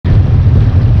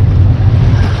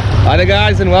Hi there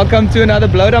guys, and welcome to another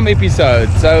Blowdam episode.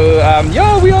 So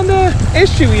yeah, we're on the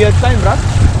estuary. We're at Steinbrak.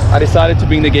 I decided to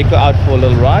bring the gecko out for a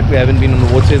little ride. We haven't been on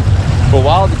the water for a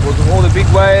while because of all the big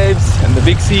waves and the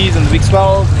big seas and the big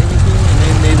swells and everything.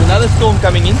 And then there's another storm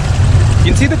coming in. You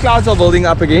can see the clouds are building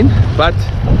up again, but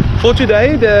for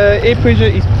today the air pressure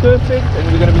is perfect and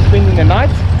we're going to be spending the night.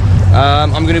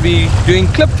 I'm going to be doing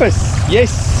klipvis.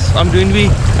 Yes, I'm doing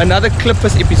another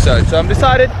klipvis episode. So I'm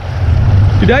decided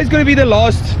today's going to be the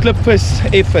last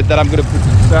klipvis effort that I'm going to put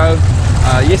in. So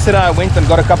yesterday I went and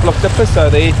got a couple of klipvis.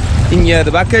 So they're in here, the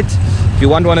bucket. If you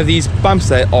want one of these pumps,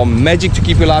 they are magic to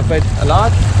keep your live bait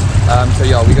alive. So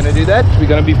yeah, we're going to do that. We're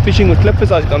going to be fishing with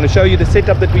klipvis. I'm going to show you the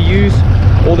setup that we use,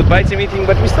 all the baits and everything,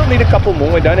 but we still need a couple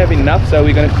more. We don't have enough, so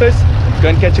we're going to first go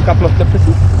and catch a couple of klipvis.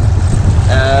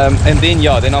 And then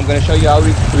yeah, then I'm going to show you how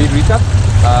we recap.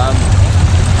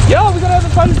 Yeah, we're gonna have a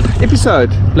fun episode.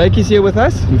 Blake is here with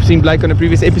us. You've seen Blake on a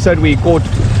previous episode where he caught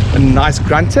a nice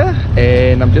grunter,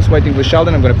 and I'm just waiting for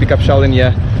Sheldon. I'm gonna pick up Sheldon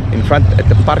here in front at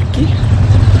the parkie.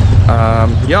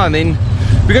 Yeah, and then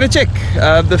we're gonna check.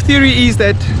 The theory is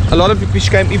that a lot of the fish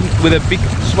came in with a big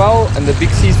swell, and the big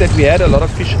seas that we had, a lot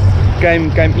of fish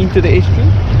came into the estuary.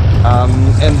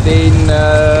 And then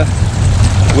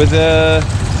with the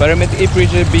barometric air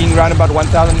pressure being around about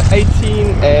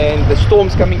 1018 and the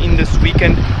storms coming in this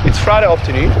weekend, it's Friday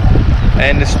afternoon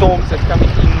and the storms are coming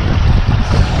in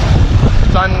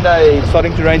Sunday. It's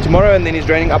starting to rain tomorrow and then it's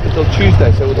raining up until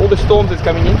Tuesday. So with all the storms that's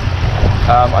coming in,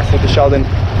 I said to Sheldon,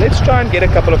 let's try and get a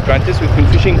couple of grunters. We've been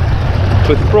fishing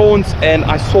with prawns and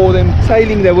I saw them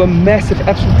tailing. They were massive,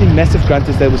 absolutely massive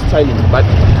grunters. They was tailing but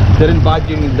didn't bite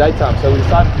during the daytime, so we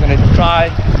decided we're going to try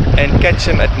and catch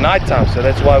them at night time. So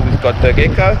that's why we've got the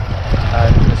gecko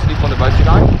and we're going to sleep on the boat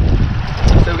tonight.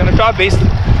 So we're going to try best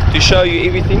to show you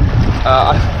everything.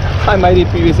 I made a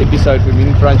previous episode when me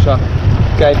and Fransha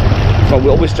came. So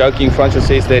we're always joking. Fransha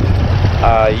says that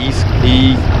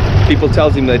people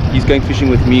tells him that he's going fishing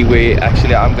with me where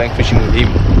actually I'm going fishing with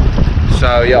him.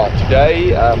 So yeah, today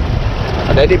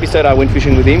that episode I went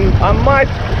fishing with him. I might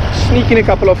sneak in a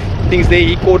couple of things there.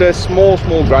 He caught a small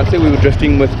grunter. We were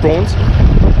drifting with prawns,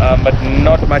 but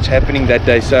not much happening that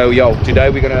day. So yeah, today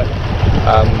we're gonna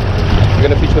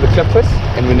fish with a klipvis,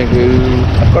 and we're gonna go.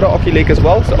 I've got an occy leg as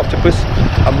well, so octopus.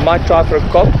 I might try for a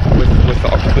cob with the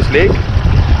octopus leg.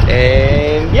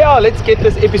 And yeah, let's get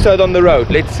this episode on the road.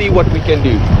 Let's see what we can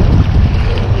do.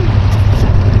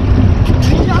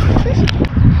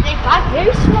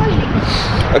 Very slowly.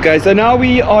 Okay, so now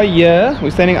we are here.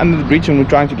 We're standing under the bridge and we're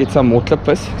trying to get some more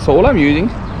klipvis. So all I'm using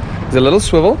is a little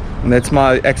swivel, and that's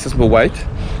my accessible weight.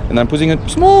 And I'm putting a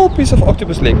small piece of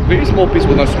octopus leg, very small piece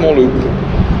with a small hook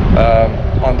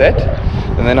on that.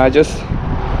 And then I just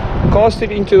cast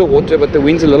it into the water, but the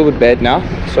wind's a little bit bad now.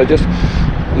 So I just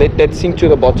let that sink to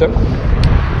the bottom.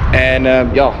 And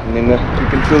yeah, and then you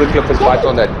can feel the klipvis bite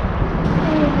on that.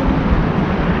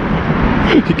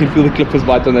 You can feel the klipvis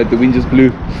bite on that. The wind just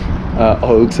blew our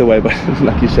hooks away, but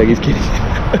lucky Shaggy's kidding.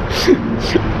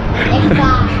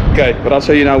 Okay, but I'll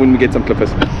show you now when we get some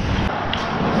klipvis.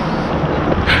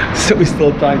 So we're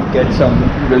still trying to catch some,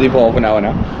 really for half an hour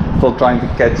now, still trying to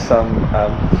catch some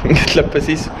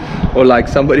klipvis, or like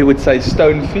somebody would say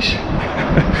stonefish.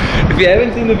 If you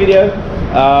haven't seen the video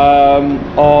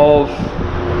of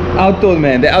Outdoor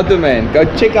Man, the Outdoor Man, go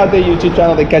check out their YouTube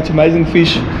channel. They catch amazing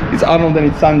fish. It's Arnold and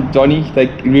his son Johnny. They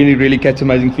really catch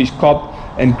amazing fish. Cobb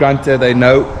and Grunter, they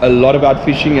know a lot about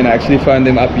fishing, and I actually phoned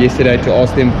them up yesterday to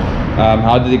ask them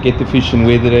how did they get the fish and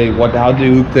how do they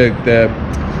hook the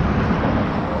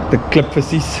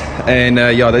klipvis. And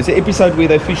yeah, there's an episode where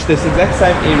they fish this exact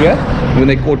same area when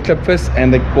they caught klipvis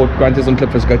and they caught grunters on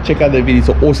klipvis. Go check out the video. It's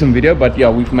an awesome video. But yeah,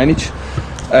 we've managed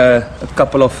a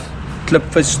couple of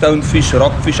klipvis, stonefish,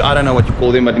 rockfish, I don't know what you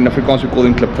call them, but in Afrikaans we call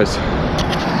them klipvis.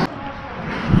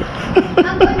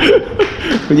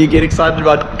 When you get excited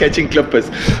about catching klipvis.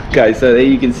 Okay, so there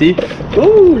you can see,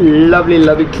 oh,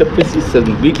 lovely klipvis.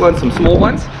 Some big ones, some small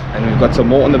ones, and we've got some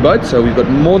more on the boat, so we've got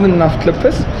more than enough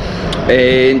klipvis.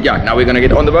 And yeah, now we're gonna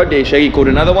get on the boat. There, Shaggy caught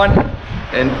another one,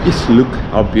 and just look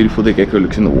how beautiful the gecko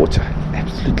looks in the water.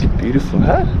 Absolutely beautiful,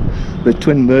 huh? The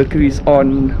twin mercuries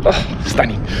on. Oh,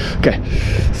 stunning. Okay,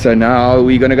 so now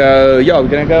we're gonna go, yeah, we're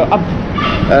gonna go up.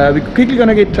 We're quickly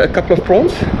gonna get a couple of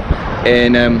prawns,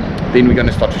 and then we're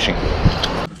gonna start fishing.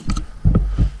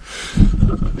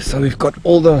 So we've got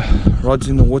all the rods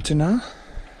in the water now.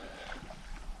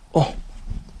 Oh,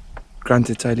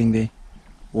 grunter tailing there.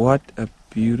 What a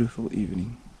beautiful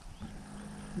evening.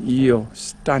 Yo,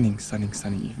 stunning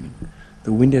evening.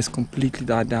 The wind has completely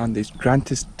died down. There's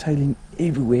grunters tailing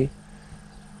everywhere.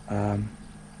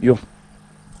 Yo,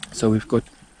 so we've got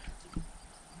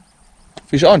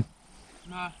fish on.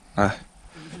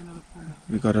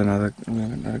 We got another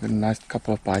nice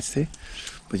couple of bites there.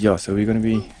 But yeah, so we're going to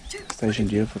be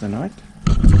stationed here for the night.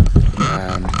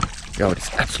 Yeah,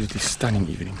 it's absolutely stunning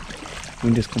evening.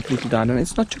 Wind is completely down and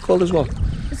it's not too cold as well.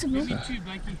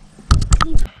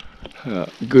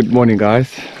 Good morning,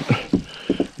 guys.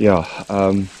 Yeah,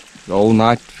 the whole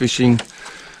night fishing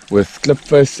with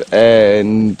klipvis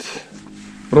and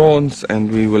prawns,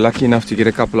 and we were lucky enough to get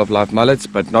a couple of live mullets,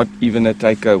 but not even a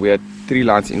taker. We had 3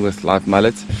 lines in with live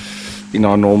mullets in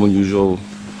our normal usual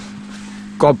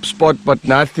cob spot, but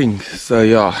nothing. So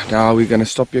yeah, now we're gonna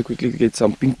stop here quickly to get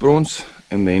some pink prawns,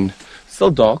 and then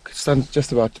still dark, it's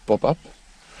just about to pop up.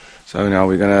 So now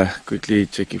we're gonna quickly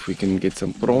check if we can get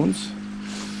some prawns,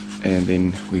 and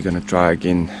then we're gonna try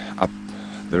again up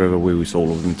the river where we saw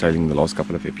all of them trailing the last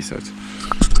couple of episodes.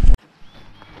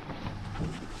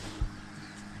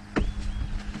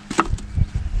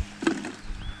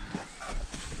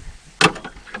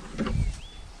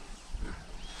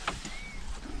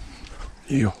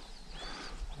 Yo,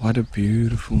 what a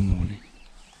beautiful morning.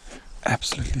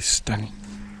 Absolutely stunning.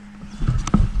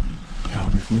 Yeah,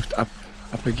 we've moved up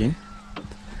again.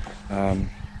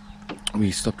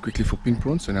 We stopped quickly for pink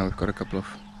prawns, so now we've got a couple of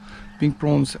pink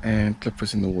prawns and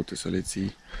klipvis in the water. So let's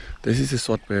see. This is a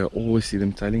spot where I always see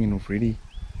them tailing, and we've already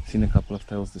seen a couple of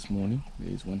tails this morning.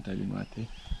 There's one tailing right there.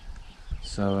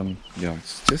 So yeah,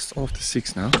 it's just after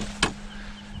 6 now,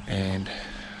 and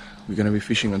we're going to be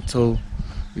fishing until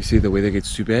we see the weather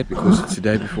gets too bad, because it's the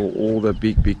day before all the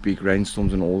big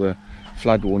rainstorms and all the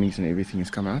flood warnings and everything has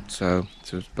come out. So it's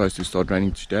supposed to start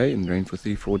raining today and rain for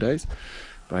 3-4 days.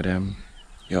 But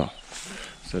yeah,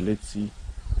 so let's see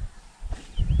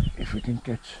if we can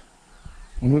catch.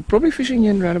 And we're probably fishing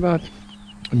here in around about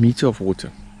a meter of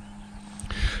water.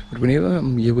 But whenever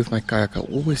I'm here with my kayak, I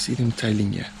always see them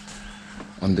tailing here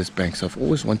on this bank. So I've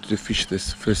always wanted to fish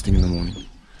this first thing in the morning.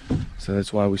 So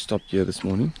that's why we stopped here this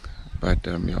morning. But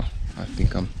yeah, I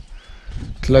think I'm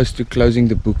close to closing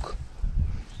the book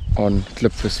on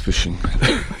klipvis fishing,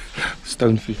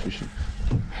 stonefish fishing.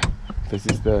 This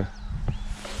is the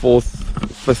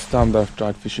 5th time that I've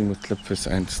tried fishing with klipvis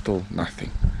and still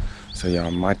nothing. So yeah,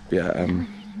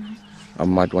 I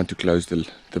might want to close the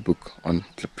book on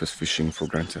klipvis fishing for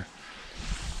Grunter.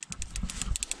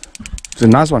 It's a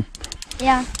nice one.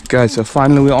 Yeah. Okay, so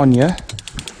finally we're on here.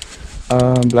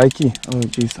 Blakey, oh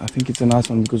jeez, I think it's a nice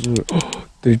one, because did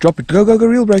you drop it? Go,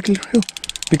 reel, Blakey, reel.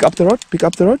 Pick up the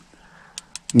rod.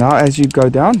 Now as you go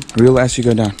down, reel as you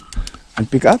go down. And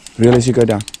pick up, reel as you go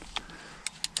down.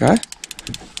 Okay?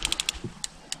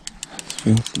 Let's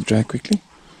feel the drag quickly.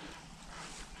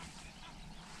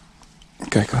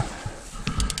 Okay, go.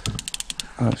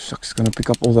 Oh shucks, it's gonna pick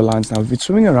up all the lines now. If it's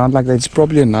swimming around like that, it's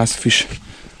probably a nice fish.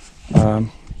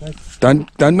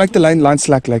 Don't make the line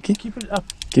slack, Blakey. Keep it up.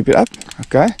 Keep it up,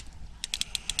 okay.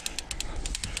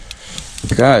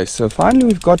 Okay, so finally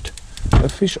we've got a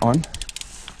fish on.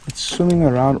 It's swimming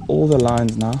around all the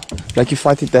lines now. Like you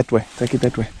fight it that way, take it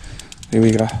that way. There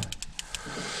we go.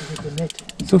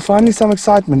 So finally some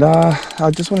excitement.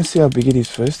 I just want to see how big it is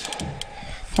first.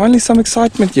 Finally some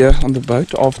excitement here on the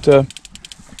boat. After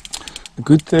a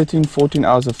good 13-14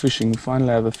 hours of fishing, we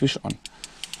finally have a fish on.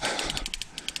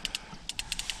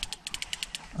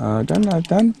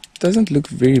 Doesn't look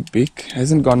very big,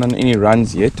 hasn't gone on any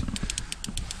runs yet,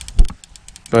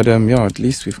 but yeah, at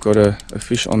least we've got a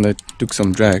fish on that took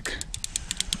some drag.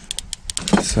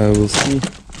 So we'll see.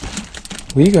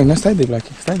 Where you going? No, stay there,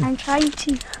 Blakey, stay there. I'm trying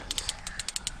to.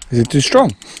 Is it too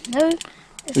strong? No.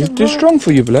 Is it too strong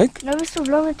for you, Blake? No, Mr.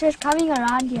 Vlogger is coming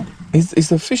around here. Is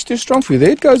the fish too strong for you?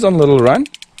 There it goes on a little run.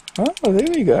 Oh, there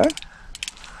we go.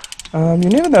 You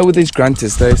never know with these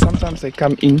grunters. Sometimes they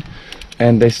come in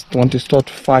and they want to start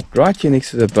to fight right here next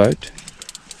to the boat.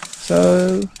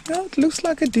 So yeah, it looks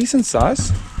like a decent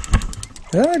size.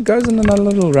 Yeah, it goes on another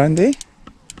little run there.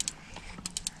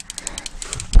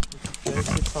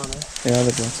 Yeah,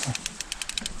 that was fun.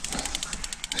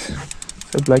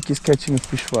 So Blake is catching a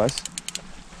fish for us.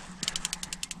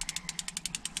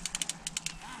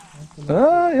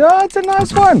 Oh, yeah, it's a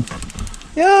nice one.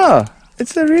 Yeah,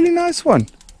 it's a really nice one.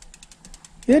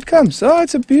 Here it comes. Oh,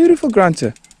 it's a beautiful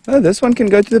grunter. Oh, this one can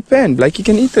go to the pan. Blakey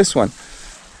can eat this one.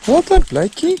 Well done,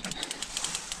 Blakey.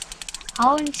 I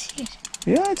want to see it.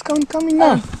 Yeah, it's coming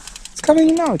now. It's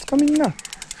coming now.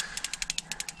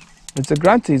 It's a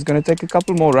grunter. He's going to take a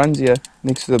couple more runs here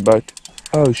next to the boat.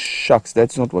 Oh, shucks.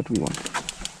 That's not what we want.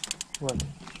 What?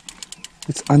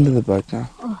 It's under the boat now.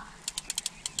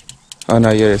 Oh, no,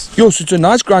 here it is. Yes, it's a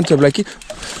nice grunter, Blakey.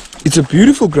 It's a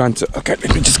beautiful grunter. Okay,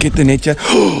 let me just get the net here.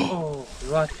 Oh,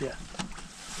 right here.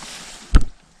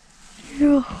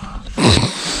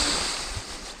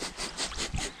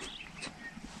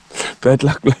 Bad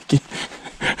luck, Blakey.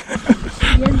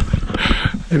 Yes.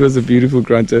 It was a beautiful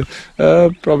grunter,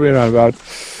 probably around about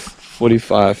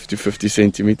 45 to 50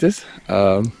 centimeters.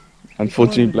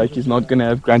 Unfortunately, Blakey's not going to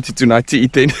have grunter tonight to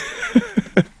eat then.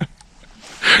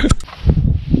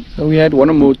 So we had one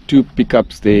or more two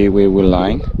pickups there where we're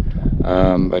lying,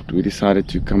 but we decided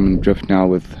to come and drift now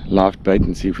with live bait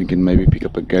and see if we can maybe pick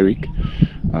up a garrick.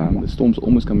 The storm's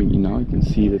almost coming in now. You can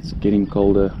see it's getting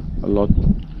colder, a lot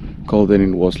colder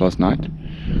than it was last night.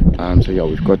 So yeah,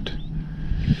 we've got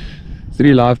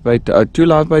two live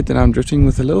bait, and I'm drifting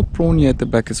with a little prawn here at the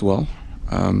back as well.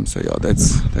 So yeah,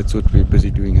 that's what we're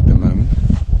busy doing at the moment.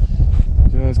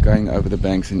 Just going over the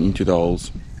banks and into the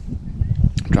holes,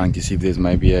 trying to see if there's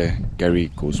maybe a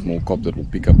garrick or small cop that will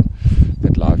pick up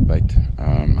that live bait.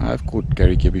 I've caught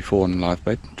garrick here before on live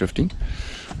bait drifting,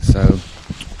 so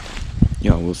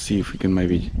yeah, we'll see if we can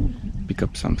maybe pick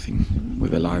up something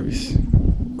with the liveys.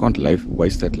 Can't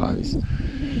waste that liveys.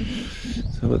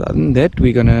 So other than that,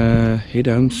 we're gonna head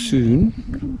home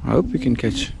soon. I hope we can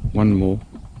catch one more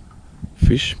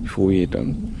fish before we head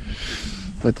home.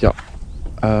 But yeah,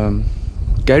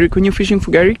 garrick, when you're fishing for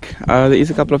garrick, there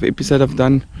is a couple of episodes I've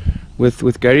done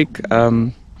with garrick,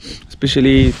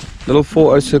 especially little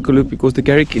 4/0 circle loop, because the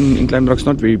garrick in Climrock's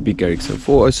not very big garrick. So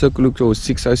 4/0 circle loop or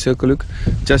 6/0 circle loop,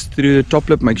 just through the top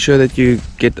lip, make sure that you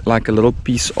get like a little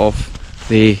piece of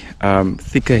the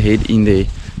thicker head in there.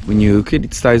 When you hook it,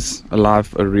 it stays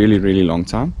alive a really long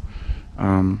time.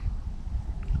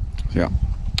 Yeah,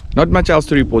 not much else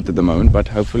to report at the moment, but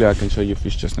hopefully I can show you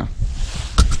fish just now.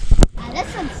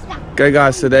 Okay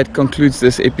guys, so that concludes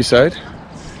this episode.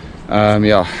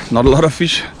 Yeah, not a lot of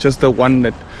fish, just the one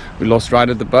that we lost right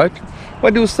at the boat,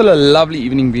 but it was still a lovely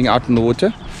evening being out in the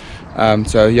water.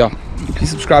 So yeah,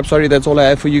 please subscribe. Sorry, that's all I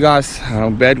have for you guys.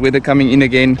 Bad weather coming in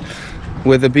again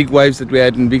with the big waves that we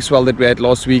had and big swell that we had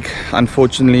last week.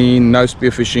 Unfortunately, no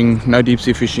spearfishing, no deep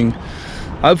sea fishing.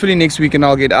 Hopefully next weekend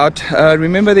I'll get out.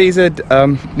 Remember, there is a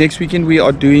next weekend we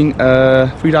are doing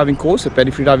a freediving course, a paddy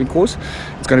freediving course.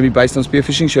 It's going to be based on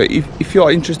spearfishing. So if you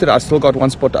are interested, I still got one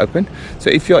spot open.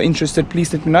 So if you are interested,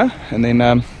 please let me know, and then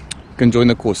you can join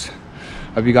the course.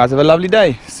 Hope you guys have a lovely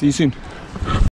day. See you soon.